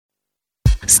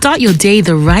Start your day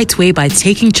the right way by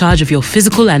taking charge of your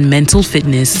physical and mental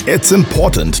fitness. It's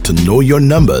important to know your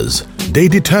numbers. They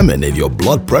determine if your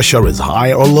blood pressure is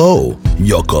high or low,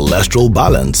 your cholesterol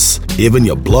balance, even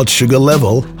your blood sugar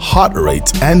level, heart rate,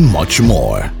 and much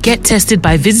more. Get tested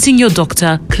by visiting your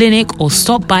doctor, clinic, or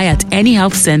stop by at any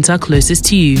health center closest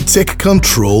to you. Take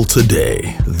control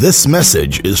today. This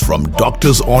message is from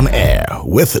Doctors on Air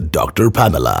with Dr.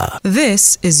 Pamela.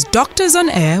 This is Doctors on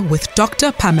Air with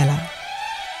Dr. Pamela.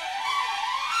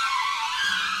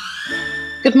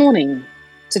 Good morning.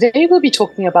 Today we'll be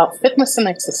talking about fitness and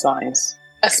exercise,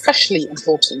 especially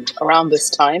important around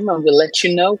this time, and we'll let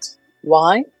you know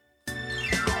why.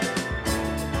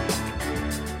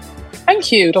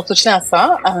 Thank you, Dr.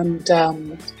 Chinasa,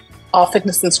 and our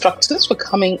fitness instructors for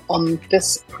coming on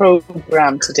this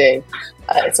program today.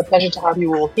 It's a pleasure to have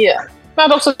you all here. Now,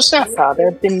 Dr. Chinasa,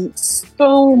 there have been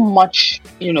so much,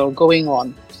 going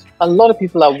on. A lot of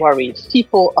people are worried.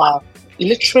 People are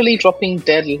literally dropping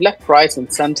dead left, right,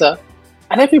 and center.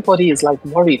 And everybody is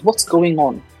worried. What's going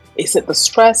on? Is it the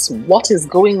stress? What is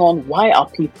going on? Why are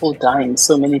people dying?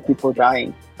 So many people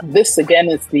dying. This again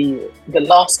is the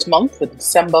last month, the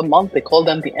December month. They call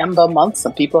them the Ember months,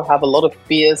 and people have a lot of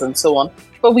fears and so on.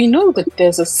 But we know that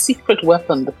there's a secret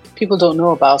weapon that people don't know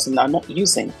about and are not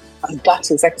using, and that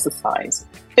is exercise,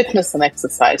 fitness and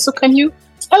exercise. So can you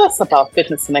tell us about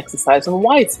fitness and exercise and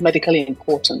why it's medically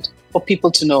important for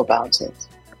people to know about it?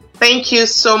 Thank you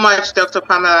so much, Dr.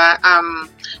 Pamela.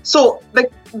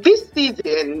 This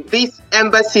season, this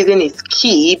Ember season is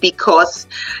key because,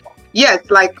 yes,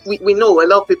 we know a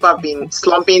lot of people have been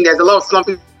slumping. There's a lot of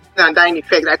slumping and dying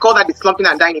effect. I call that the slumping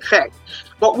and dying effect.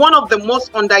 But one of the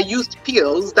most underused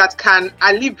pills that can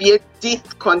alleviate this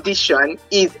condition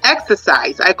is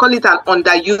exercise. I call it an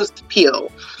underused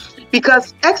pill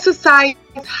because exercise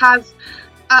has,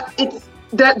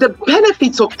 the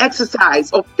benefits of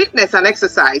exercise, of fitness and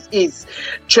exercise is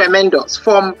tremendous.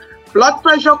 From blood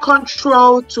pressure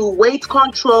control to weight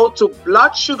control to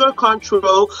blood sugar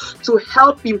control to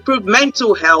help improve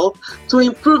mental health to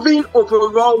improving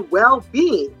overall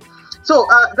well-being. So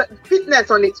the fitness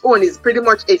on its own is pretty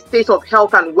much a state of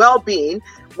health and well-being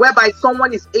whereby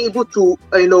someone is able to,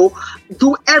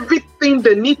 do everything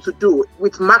they need to do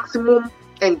with maximum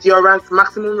endurance,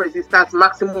 maximum resistance,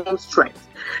 maximum strength.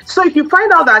 So if you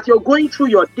find out that you're going through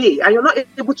your day and you're not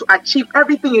able to achieve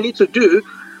everything you need to do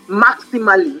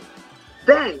maximally,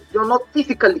 then you're not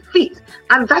physically fit.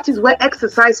 And that is where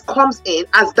exercise comes in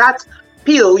as that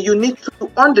pill you need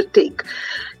to undertake.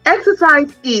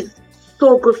 Exercise is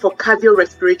so good for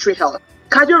cardiorespiratory health.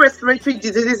 Cardiorespiratory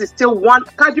diseases is still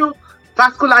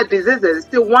cardiovascular diseases is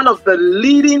still one of the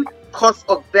leading cause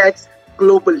of death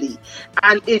globally.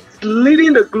 And it's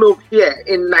leading the globe here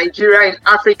in Nigeria, in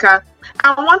Africa.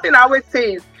 And one thing I always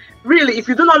say is, really, if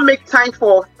you do not make time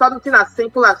for something as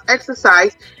simple as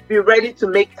exercise, be ready to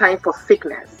make time for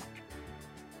sickness.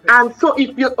 And so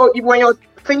when you're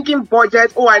thinking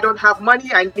budget, I don't have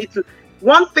money, I need to,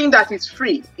 one thing that is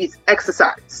free is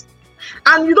exercise.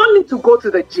 And you don't need to go to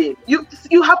the gym.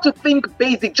 You have to think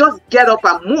basic, just get up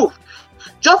and move.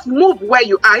 Just move where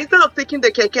you are. Instead of taking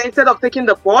the keke, instead of taking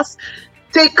the bus,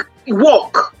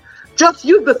 walk. Just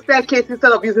use the staircase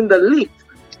instead of using the lift.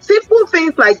 Simple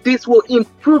things like this will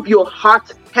improve your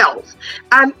heart health,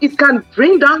 and it can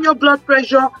bring down your blood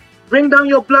pressure, bring down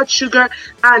your blood sugar,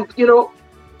 and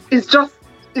it's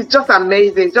just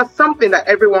amazing. It's just something that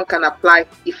everyone can apply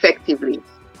effectively.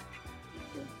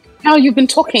 Now you've been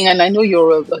talking, and I know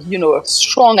you're a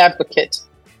strong advocate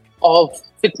of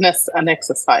fitness and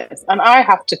exercise, and I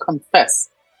have to confess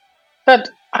that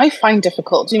I find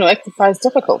exercise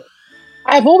difficult.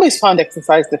 I've always found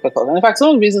exercise difficult. And in fact, one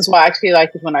of the reasons why I actually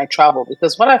like it when I travel,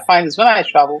 because what I find is when I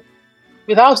travel,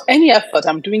 without any effort,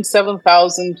 I'm doing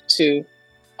 7,000 to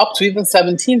up to even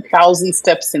 17,000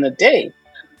 steps in a day.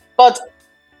 But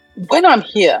when I'm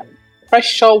here,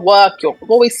 pressure work, you're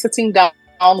always sitting down,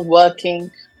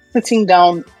 working, sitting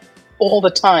down all the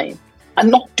time,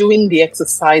 and not doing the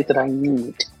exercise that I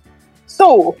need.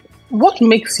 So what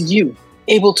makes you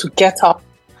able to get up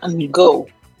and go?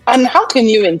 And how can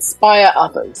you inspire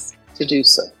others to do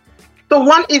so? So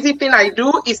one easy thing I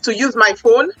do is to use my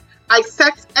phone. I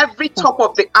set every top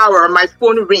of the hour, my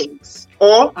phone rings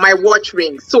or my watch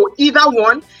rings. So either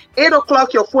one, 8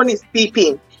 o'clock, your phone is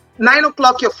beeping. 9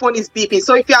 o'clock, your phone is beeping.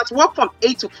 So if you're at work from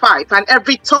 8 to 5 and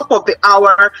every top of the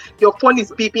hour, your phone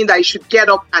is beeping that you should get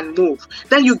up and move.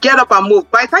 Then you get up and move.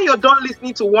 By the time you're done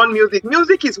listening to one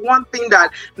music is one thing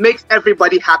that makes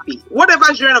everybody happy.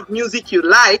 Whatever genre of music you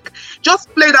like, just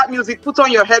play that music, put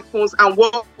on your headphones and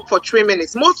walk for 3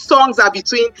 minutes. Most songs are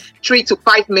between 3 to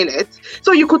 5 minutes.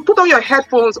 So you could put on your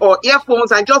headphones or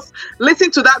earphones and just listen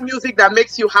to that music that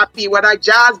makes you happy, whether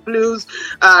jazz, blues,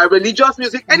 religious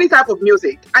music, any type of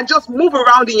music, and just move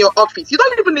around in your office. You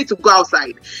don't even need to go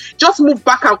outside. Just move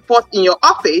back and forth in your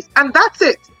office, and that's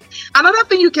it. Another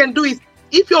thing you can do is,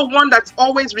 if you're one that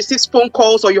always receives phone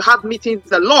calls or you have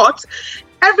meetings a lot,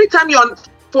 every time you're on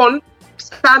phone,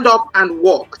 stand up and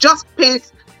walk. Just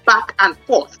pace back and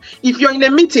forth. If you're in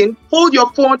a meeting, hold your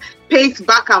phone, pace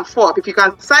back and forth. If you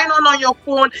can sign on your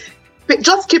phone,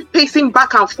 just keep pacing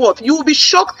back and forth. You will be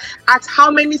shocked at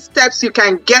how many steps you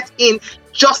can get in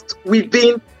just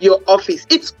within your office.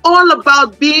 It's all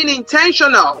about being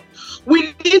intentional.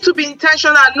 We need to be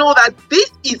intentional and know that this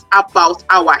is about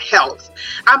our health.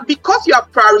 And because you are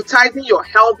prioritizing your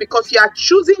health, because you are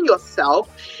choosing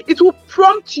yourself, it will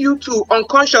prompt you to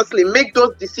unconsciously make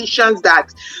those decisions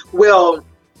that will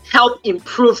help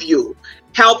improve you,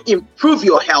 help improve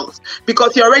your health.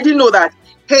 Because you already know that,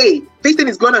 hey, this thing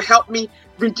is going to help me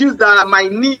reduce my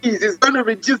knees. It's going to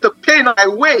reduce the pain on my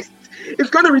waist.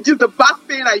 It's going to reduce the back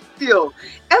pain I feel.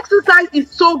 Exercise is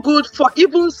so good for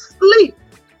even sleep,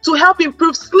 to help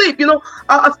improve sleep. You know,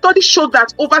 a study showed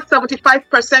that over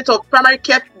 75% of primary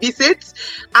care visits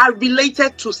are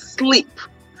related to sleep.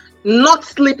 Not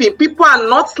sleeping. People are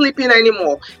not sleeping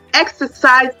anymore.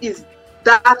 Exercise is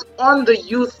that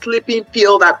underused sleeping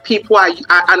pill that people are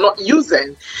not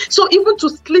using. So even to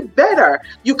sleep better,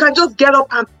 you can just get up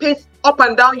and pace up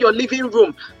and down your living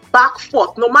room, back,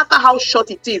 forth, no matter how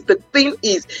short it is. The thing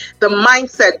is the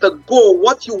mindset, the goal,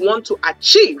 what you want to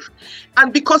achieve.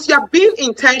 And because you are being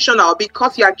intentional,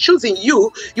 because you are choosing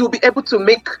you'll be able to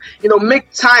make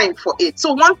time for it.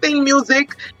 So one thing,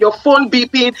 music, your phone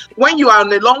beeping, when you are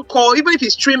on a long call, even if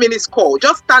it's 3 minutes call,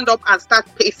 just stand up and start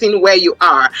pacing where you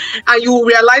are. And you will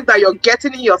realize that you're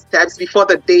getting in your steps before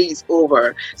the day is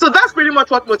over. So that's pretty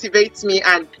much what motivates me.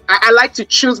 And I like to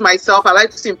choose myself. I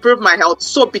like to improve my health.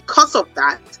 So because of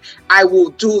that, I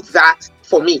will do that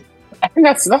for me. I think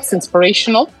that's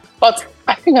inspirational. But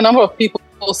I think a number of people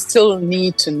still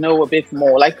need to know a bit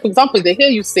more. Like, for example, they hear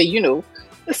you say,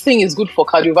 this thing is good for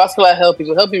cardiovascular health, it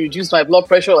will help me reduce my blood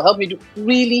pressure, it will help me do.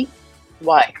 Really?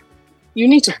 Why? You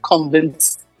need to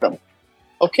convince them.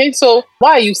 Okay, so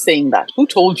why are you saying that? Who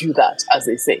told you that, as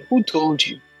they say? Who told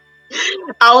you?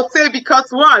 I would say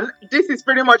because, one, this is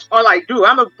pretty much all I do.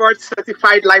 I'm a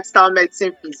board-certified lifestyle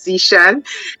medicine physician.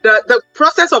 The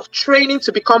process of training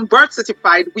to become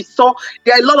board-certified, we saw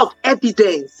there are a lot of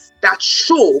evidence that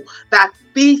show that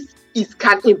this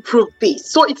can improve this.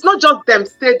 So it's not just them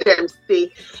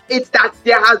say. It's that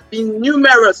there has been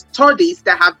numerous studies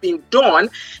that have been done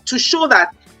to show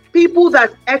that people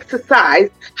that exercise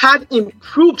had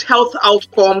improved health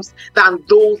outcomes than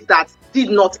those that did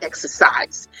not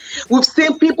exercise. We've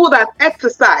seen people that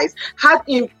exercise had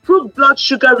improved blood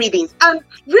sugar readings. And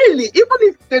really, even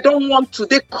if they don't want to,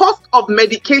 the cost of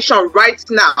medication right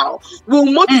now will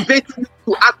motivate you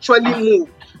to actually move.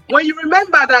 When you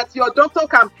remember that your doctor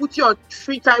can put you on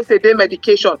 3 times a day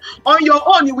medication, on your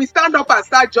own, you will stand up and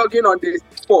start jogging on the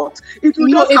spot. It will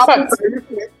just happen.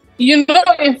 In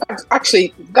fact,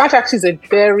 actually, that is a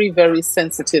very, very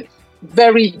sensitive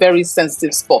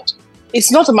spot.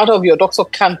 It's not a matter of your doctor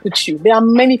can put you. There are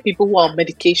many people who are on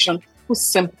medication who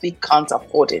simply can't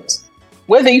afford it.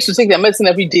 Where they used to take their medicine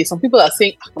every day, some people are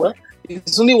saying, well,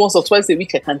 it's only once or twice a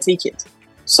week I can take it.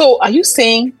 So are you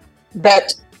saying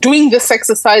that doing this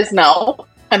exercise now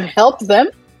can help them?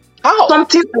 How?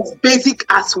 Something as basic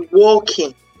as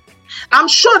walking. I'm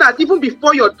sure that even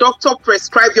before your doctor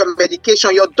prescribed your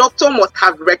medication, your doctor must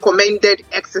have recommended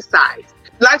exercise,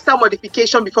 lifestyle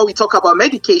modification before we talk about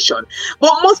medication.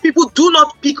 But most people do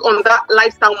not pick on that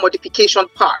lifestyle modification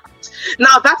part.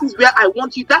 Now, that is where I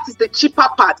want you. That is the cheaper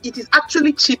part. It is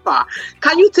actually cheaper.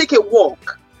 Can you take a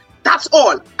walk? That's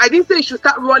all. I didn't say you should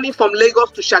start running from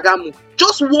Lagos to Shagamu.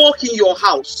 Just walk in your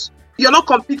house. You're not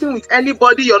competing with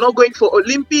anybody. You're not going for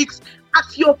Olympics.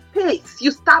 At your pace,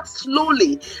 you start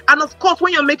slowly. And of course,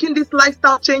 when you're making these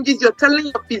lifestyle changes, you're telling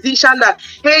your physician that,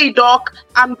 hey, doc,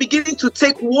 I'm beginning to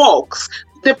take walks.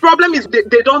 The problem is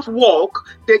they don't walk.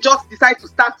 They just decide to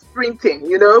start sprinting,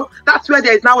 That's where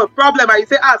there is now a problem. And you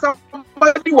say,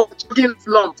 somebody was jogging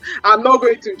slumped. I'm not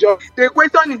going to jog. The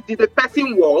question is, did the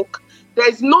person walk? There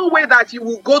is no way that you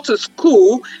will go to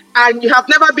school and you have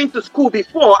never been to school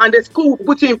before and the school will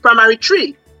put you in primary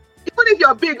 3. It if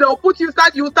you're big, they'll put you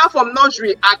start from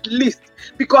nursery at least,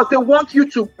 because they want you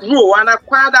to grow and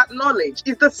acquire that knowledge.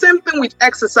 It's the same thing with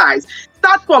exercise.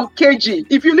 Start from kg.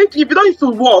 If you don't need to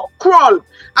walk, crawl.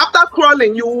 After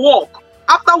crawling, you walk.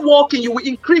 After walking, you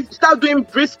will start doing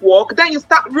brisk walk, then you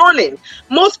start running.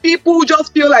 Most people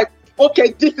just feel like,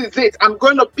 okay, this is it. I'm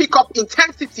going to pick up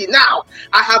intensity now.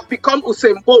 I have become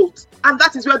Usain Bolt. And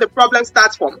that is where the problem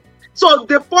starts from. So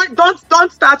the point, don't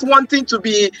start wanting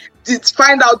to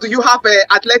find out, do you have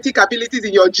athletic abilities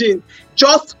in your gene?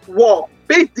 Just walk.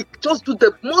 Basic. Just do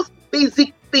the most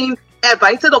basic thing ever.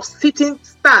 Instead of sitting,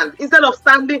 stand. Instead of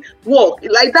standing, walk.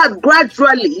 Like that,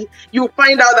 gradually, you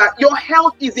find out that your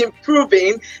health is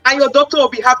improving and your doctor will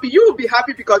be happy. You will be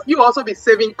happy because you will also be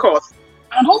saving costs.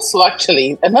 And also,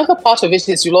 actually, another part of it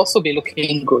is you'll also be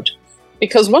looking good.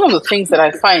 Because one of the things that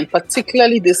I find,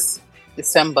 particularly this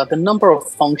December, the number of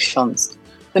functions,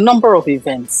 the number of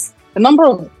events, the number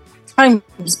of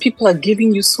times people are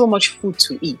giving you so much food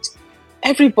to eat.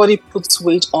 Everybody puts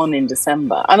weight on in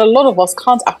December, and a lot of us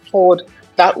can't afford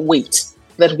that weight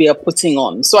that we are putting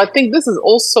on. So I think this is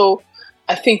also,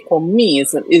 for me,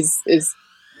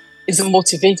 is a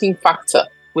motivating factor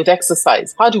with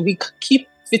exercise. How do we keep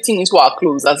fitting into our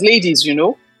clothes? As ladies,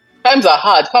 times are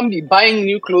hard. Can't be buying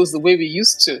new clothes the way we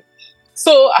used to.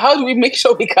 So how do we make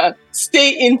sure we can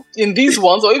stay in these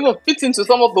ones, or even fit into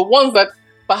some of the ones that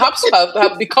perhaps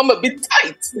have become a bit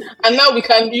tight, and now we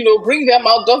can, bring them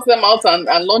out, dust them out,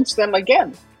 and launch them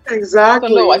again. Exactly.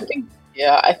 So no, I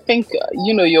think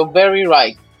you're very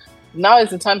right. Now is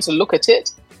the time to look at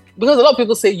it, because a lot of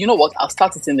people say, you know what, I'll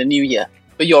start it in the new year.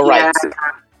 But you're right.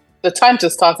 The time to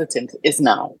start it is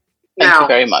now. Thank you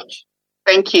very much.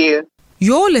 Thank you.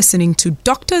 You're listening to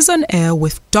Doctors on Air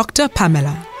with Dr.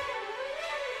 Pamela.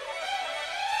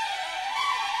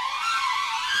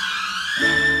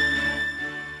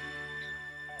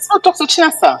 So, Dr.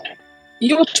 Chinasa,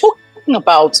 you were talking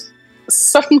about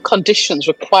certain conditions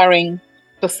requiring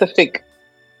specific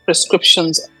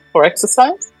prescriptions for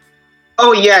exercise?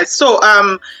 Oh, yes. So,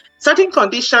 certain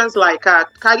conditions like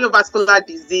cardiovascular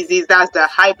diseases, that's the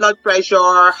high blood pressure,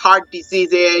 heart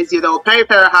diseases,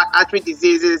 peripheral artery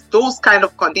diseases, those kind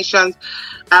of conditions,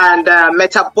 and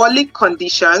metabolic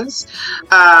conditions,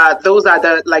 those are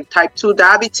the like type 2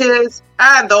 diabetes,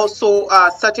 and also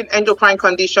certain endocrine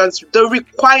conditions. They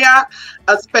require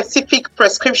a specific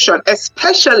prescription,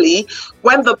 especially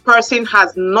when the person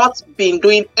has not been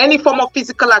doing any form of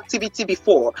physical activity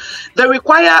before. They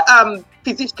require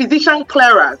physician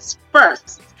clearance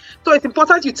first. So it's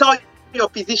important you tell your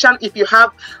physician if you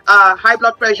have high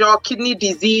blood pressure, kidney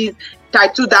disease,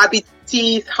 type 2 diabetes,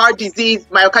 heart disease,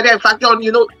 myocardial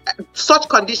infarction, such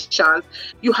conditions,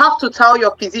 you have to tell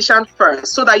your physician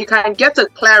first so that you can get a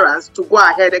clearance to go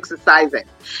ahead exercising.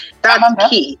 That's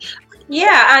key.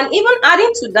 Yeah, and even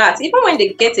adding to that, even when they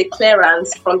get a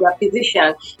clearance from their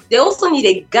physician, they also need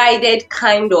a guided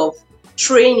kind of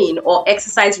training or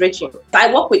exercise regime.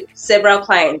 I work with several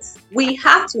clients. We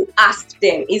have to ask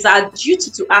them, it's our duty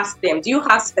to ask them, do you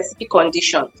have specific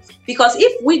conditions? Because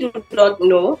if we do not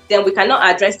know, then we cannot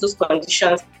address those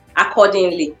conditions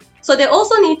accordingly. So they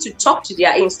also need to talk to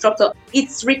their instructor.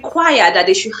 It's required that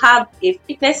they should have a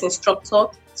fitness instructor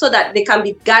so that they can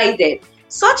be guided.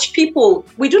 Such people,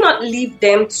 we do not leave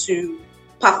them to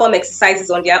perform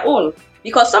exercises on their own,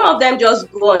 because some of them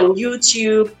just go on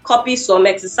YouTube, copy some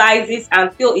exercises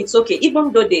and feel it's okay,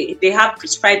 even though they have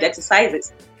prescribed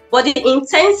exercises. But the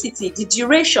intensity, the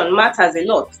duration matters a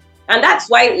lot. And that's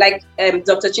why, like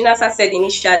Dr. Chinasa said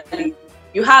initially,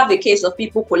 you have the case of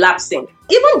people collapsing.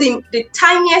 Even the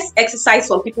tiniest exercise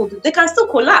some people do, they can still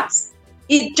collapse.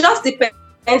 It just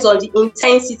depends on the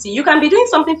intensity. You can be doing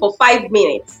something for 5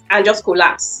 minutes and just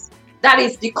collapse. That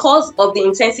is because of the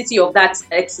intensity of that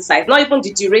exercise, not even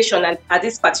the duration at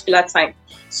this particular time.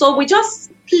 So we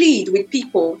just plead with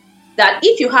people that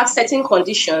if you have certain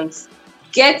conditions,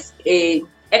 get an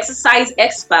exercise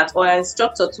expert or an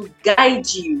instructor to guide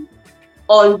you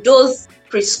on those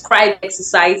prescribed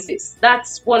exercises.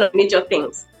 That's one of the major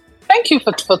things. Thank you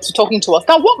for talking to us.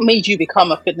 Now, what made you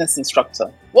become a fitness instructor?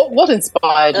 What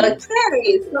inspired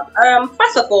you?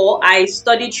 First of all, I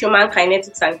studied human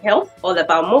kinetics and health, all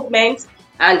about movement,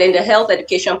 and then the health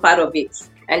education part of it.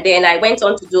 And then I went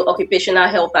on to do occupational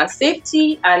health and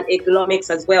safety and ergonomics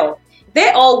as well.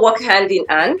 They all work hand in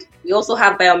hand. We also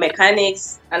have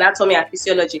biomechanics, anatomy, and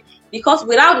physiology. Because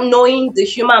without knowing the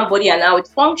human body and how it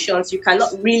functions, you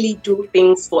cannot really do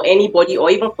things for anybody or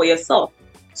even for yourself.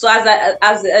 So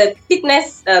as a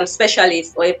fitness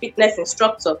specialist or a fitness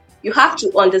instructor, you have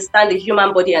to understand the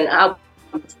human body and how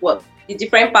it works, the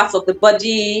different parts of the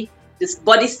body, the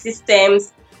body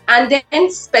systems, and then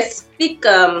specific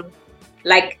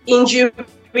like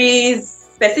injuries,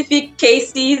 specific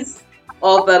cases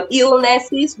of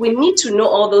illnesses. We need to know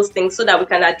all those things so that we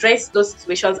can address those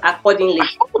situations accordingly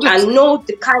and know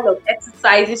the kind of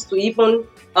exercises to even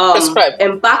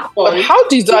embark on. But how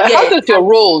does your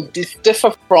role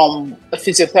differ from a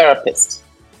physiotherapist?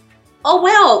 Oh,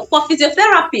 well, for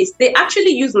physiotherapists, they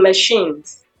actually use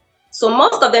machines. So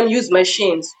most of them use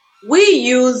machines. We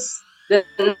use the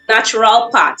natural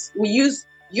parts. We use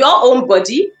your own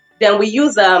body, then we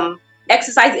use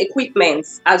exercise equipment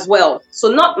as well. So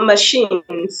not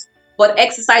machines, but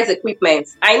exercise equipment.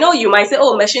 I know you might say,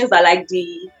 oh, machines are like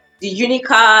the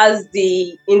Unicars,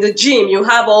 in the gym, you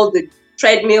have all the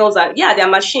treadmills, and yeah, they're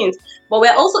machines. But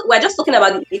we're just talking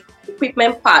about the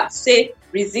equipment parts, say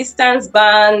resistance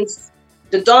bands,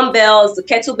 the dumbbells, the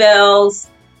kettlebells,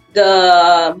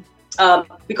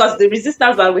 because the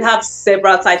resistance band, we have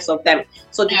several types of them.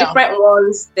 So the different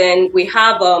ones, then we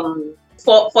have,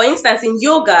 for instance, in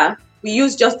yoga, we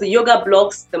use just the yoga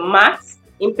blocks, the mats.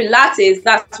 In Pilates,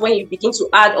 that's when you begin to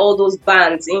add all those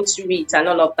bands into it and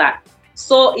all of that.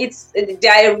 So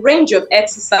there are a range of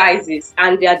exercises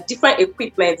and there are different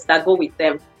equipments that go with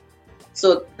them.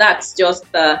 So that's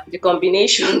just the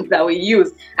combination that we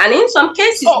use. And in some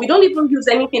cases, we don't even use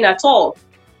anything at all.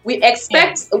 In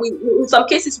some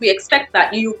cases, we expect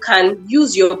that you can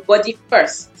use your body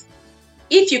first.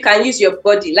 If you can use your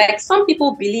body, like some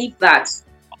people believe that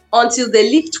until they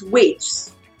lift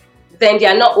weights, then they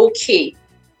are not okay.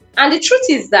 And the truth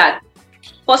is that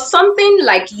for something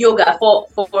like yoga,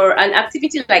 for an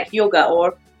activity like yoga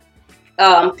or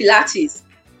Pilates,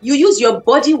 you use your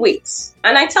body weight.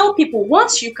 And I tell people,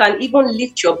 once you can even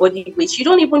lift your body weight, you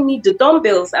don't even need the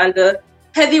dumbbells and the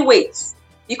heavy weights.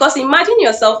 Because imagine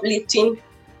yourself lifting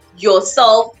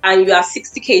yourself and you are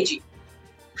 60 kg.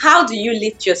 How do you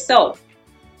lift yourself?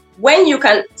 When you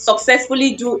can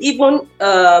successfully do even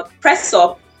press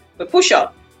up, a push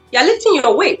up, you're lifting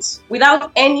your weight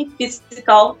without any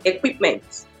physical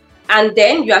equipment. And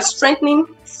then you are strengthening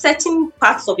certain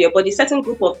parts of your body, certain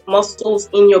group of muscles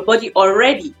in your body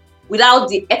already without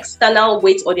the external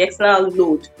weight or the external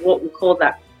load, what we call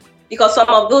that. Because some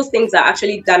of those things are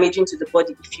actually damaging to the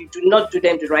body if you do not do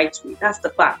them the right way. That's the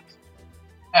fact.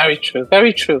 Very true,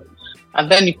 very true. And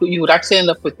then you would actually end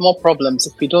up with more problems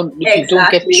if you don't get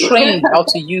trained how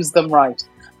to use them right,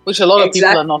 which a lot of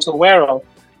people are not aware of.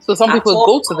 So some people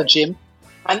go to the gym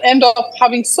and end up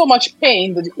having so much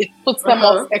pain that it puts them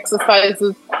off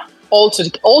exercises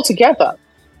altogether.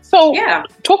 So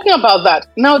talking about that,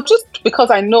 now just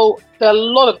because I know there are a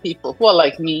lot of people who are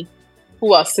like me,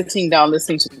 who are sitting down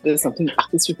listening to this and think,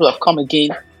 these people have come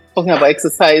again, talking about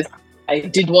exercise. I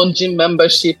did one gym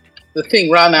membership, the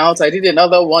thing ran out. I did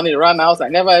another one, it ran out. I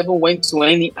never even went to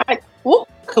any. What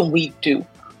can we do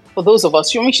for those of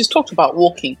us? She's talked about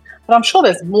walking, but I'm sure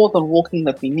there's more than walking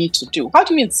that we need to do. How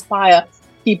do you inspire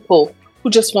people who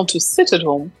just want to sit at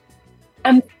home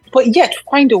but yet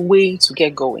find a way to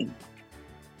get going?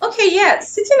 Okay,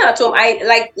 sitting at home, I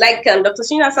like Dr.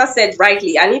 Srinivasa said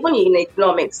rightly, and even in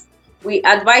economics, we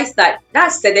advise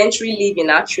that's sedentary living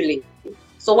actually.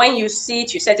 So when you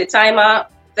sit, you set a timer,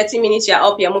 30 minutes, you're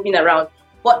up, you're moving around.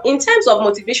 But in terms of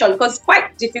motivation, because it's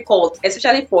quite difficult,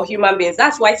 especially for human beings,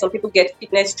 that's why some people get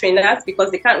fitness trainers, because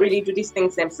they can't really do these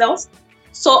things themselves.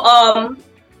 So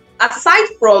aside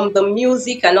from the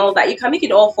music and all that, you can make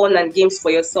it all fun and games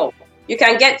for yourself. You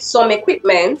can get some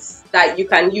equipment that you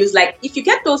can use. Like if you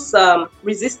get those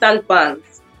resistant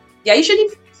bands, they're usually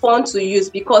fun to use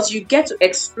because you get to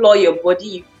explore your body.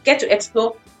 You get to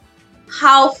explore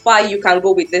how far you can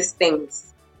go with these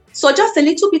things. So just a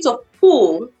little bit of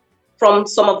pull from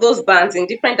some of those bands in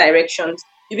different directions,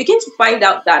 you begin to find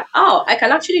out that, I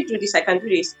can actually do this, I can do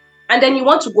this. And then you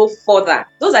want to go further.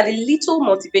 Those are the little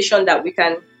motivation that we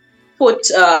can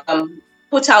put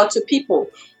out to people.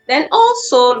 Then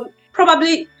also,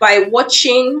 probably by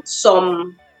watching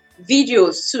some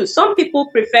videos too. Some people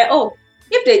prefer,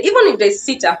 even if they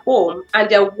sit at home and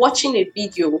they're watching a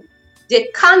video, they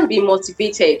can be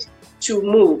motivated to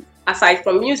move aside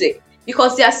from music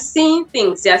because they are seeing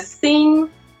things, they are seeing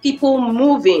people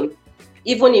moving,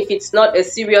 even if it's not a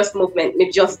serious movement,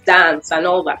 maybe just dance and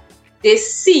all that. They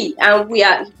see, and we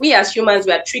as humans,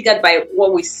 we are triggered by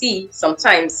what we see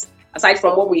sometimes, aside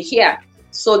from what we hear.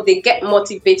 So they get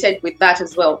motivated with that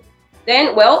as well.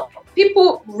 Then,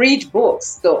 people read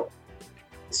books though.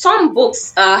 Some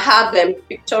books have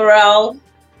pictorial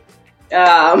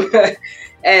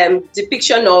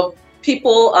depiction of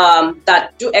people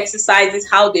that do exercises,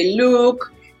 how they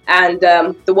look, and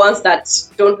the ones that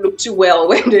don't look too well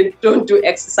when they don't do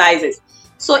exercises.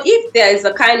 So if there is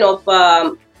a kind of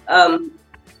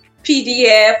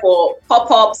PDF or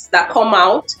pop-ups that come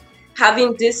out,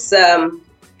 having this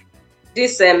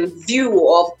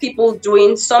view of people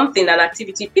doing something, an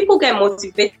activity. People get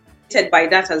motivated by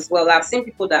that as well. I've seen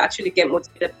people that actually get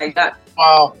motivated by that.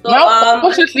 Wow. So, now,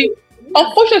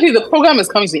 unfortunately, the program is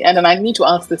coming to the end, and I need to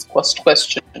ask this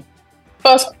question.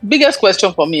 First, biggest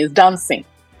question for me is dancing.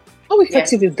 How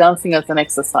effective is dancing as an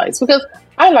exercise? Because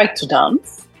I like to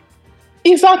dance.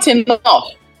 Is that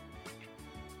enough?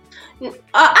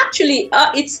 Actually,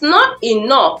 it's not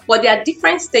enough, but there are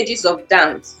different stages of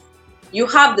dance. You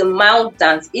have the mild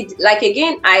dance.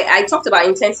 I talked about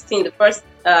intensity in the first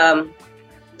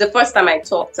time I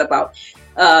talked about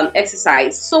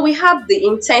exercise. So we have the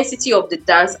intensity of the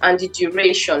dance and the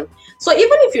duration. So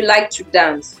even if you like to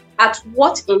dance, at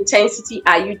what intensity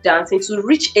are you dancing to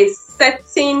reach a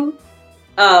certain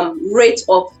rate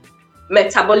of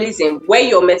metabolism, where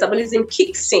your metabolism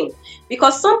kicks in?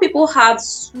 Because some people have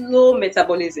slow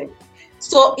metabolism.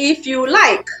 So if you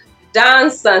like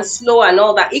dance and slow and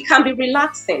all that, it can be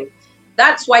relaxing.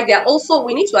 That's why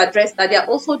we need to address that there are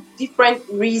also different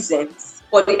reasons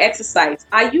for the exercise.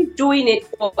 Are you doing it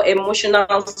for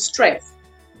emotional stress?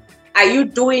 Are you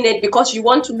doing it because you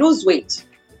want to lose weight?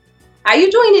 Are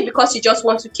you doing it because you just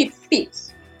want to keep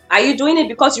fit? Are you doing it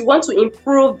because you want to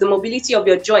improve the mobility of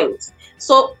your joints?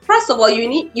 So first of all, you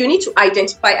need to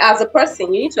identify, as a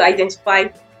person, you need to identify,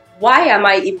 why am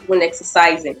I even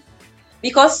exercising?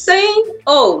 Because saying,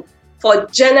 for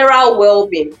general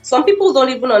well-being, some people don't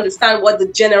even understand what the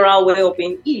general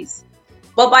well-being is.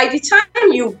 But by the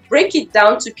time you break it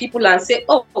down to people and say,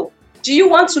 do you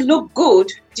want to look good?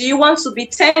 Do you want to be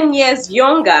 10 years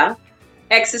younger?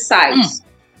 Exercise.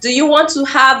 Do you want to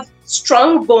have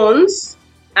strong bones?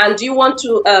 And do you want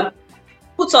to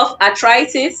put off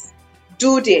arthritis?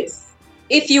 Do this.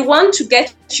 If you want to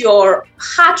get your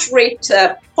heart rate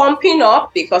pumping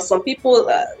up, because some people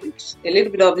are a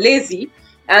little bit of lazy,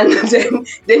 and then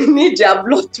they need their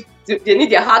they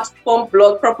need their heart to pump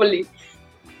blood properly,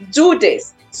 do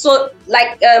this. So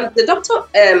like the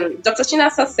Dr.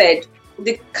 Chinasa said,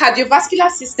 the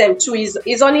cardiovascular system too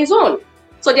is on its own.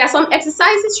 So there are some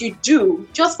exercises you do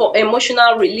just for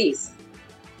emotional release.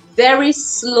 Very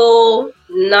slow,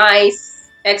 nice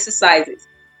exercises.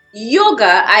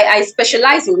 Yoga, I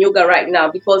specialize in yoga right now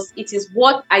because it is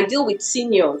what I deal with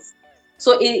seniors.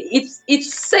 So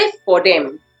it's safe for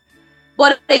them.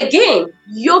 But again,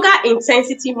 yoga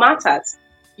intensity matters.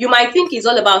 You might think it's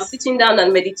all about sitting down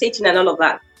and meditating and all of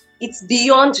that. It's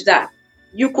beyond that.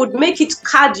 You could make it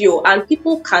cardio and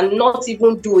people cannot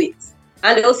even do it.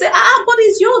 And they'll say, but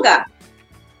it's yoga.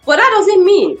 But that doesn't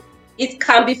mean. It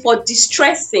can be for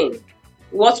distressing,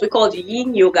 what we call the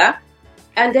yin yoga.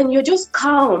 And then you're just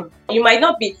calm. You might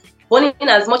not be burning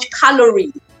as much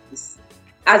calories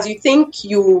as you think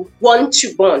you want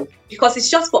to burn, because it's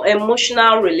just for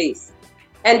emotional release.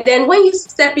 And then when you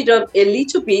step it up a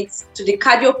little bit to the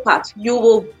cardio part, you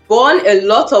will burn a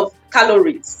lot of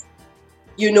calories,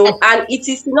 and it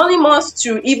is synonymous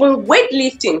to even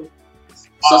weightlifting.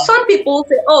 So some people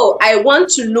say, I want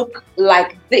to look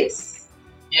like this.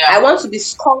 Yeah. I want to be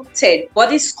sculpted,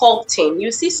 body sculpting.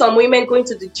 You see some women going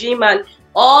to the gym and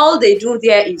all they do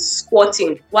there is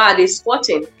squatting. Why are they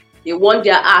squatting? They want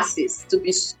their asses to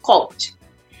be sculpted.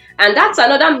 And that's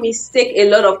another mistake a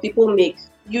lot of people make.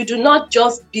 You do not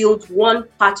just build one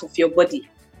part of your body.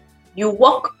 You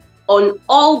work on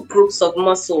all groups of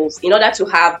muscles in order to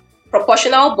have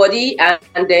proportional body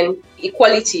and then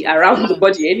equality around the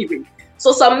body anyway.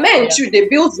 So some men too, they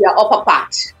build their upper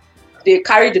part. They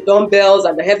carry the dumbbells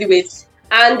and the heavy weights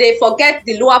and they forget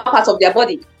the lower part of their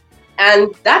body.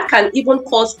 And that can even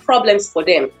cause problems for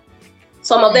them.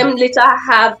 Some of them later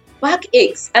have back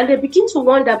aches and they begin to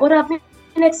wonder, but I've been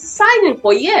exercising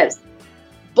for years.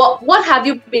 But what have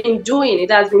you been doing?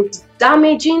 It has been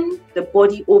damaging the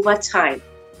body over time.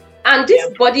 And these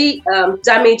body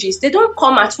damages, they don't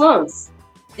come at once.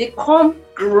 They come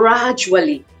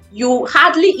gradually. You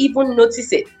hardly even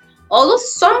notice it. Although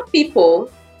some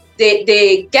people,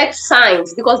 they get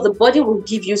signs because the body will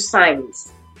give you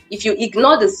signs. If you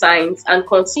ignore the signs and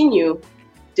continue,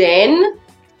 then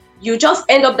you just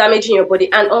end up damaging your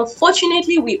body. And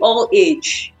unfortunately, we all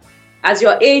age. As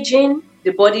you're aging,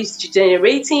 the body is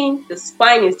degenerating, the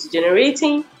spine is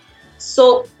degenerating.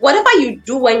 So whatever you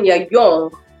do when you're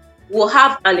young will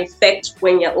have an effect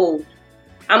when you're old.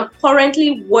 I'm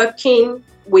currently working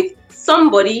with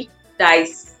somebody that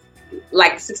is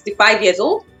like 65 years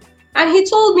old. And he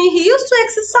told me he used to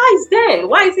exercise then.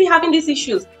 Why is he having these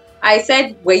issues? I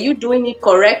said, were you doing it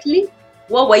correctly?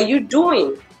 What were you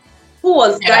doing? Who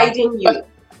was guiding you?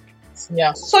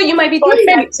 So you might be doing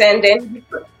it and then...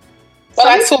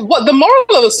 So what the moral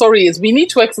of the story is, we need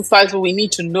to exercise, but we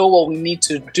need to know what we need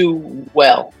to do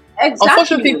well. Exactly.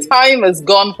 Unfortunately, time is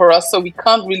gone for us, so we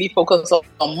can't really focus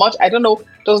on much. I don't know,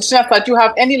 Dr. Chinasa, do you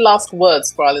have any last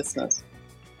words for our listeners?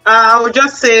 I would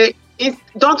just say,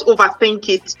 don't overthink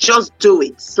it. Just do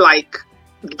it. Like,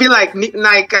 be like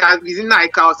Nike, using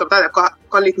Nike, or sometimes I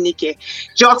call it Nike.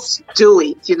 Just do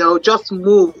it. Just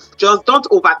move. Just don't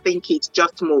overthink it.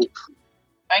 Just move.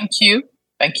 Thank you.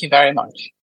 Thank you very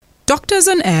much. Doctors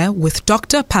on Air with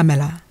Dr. Pamela.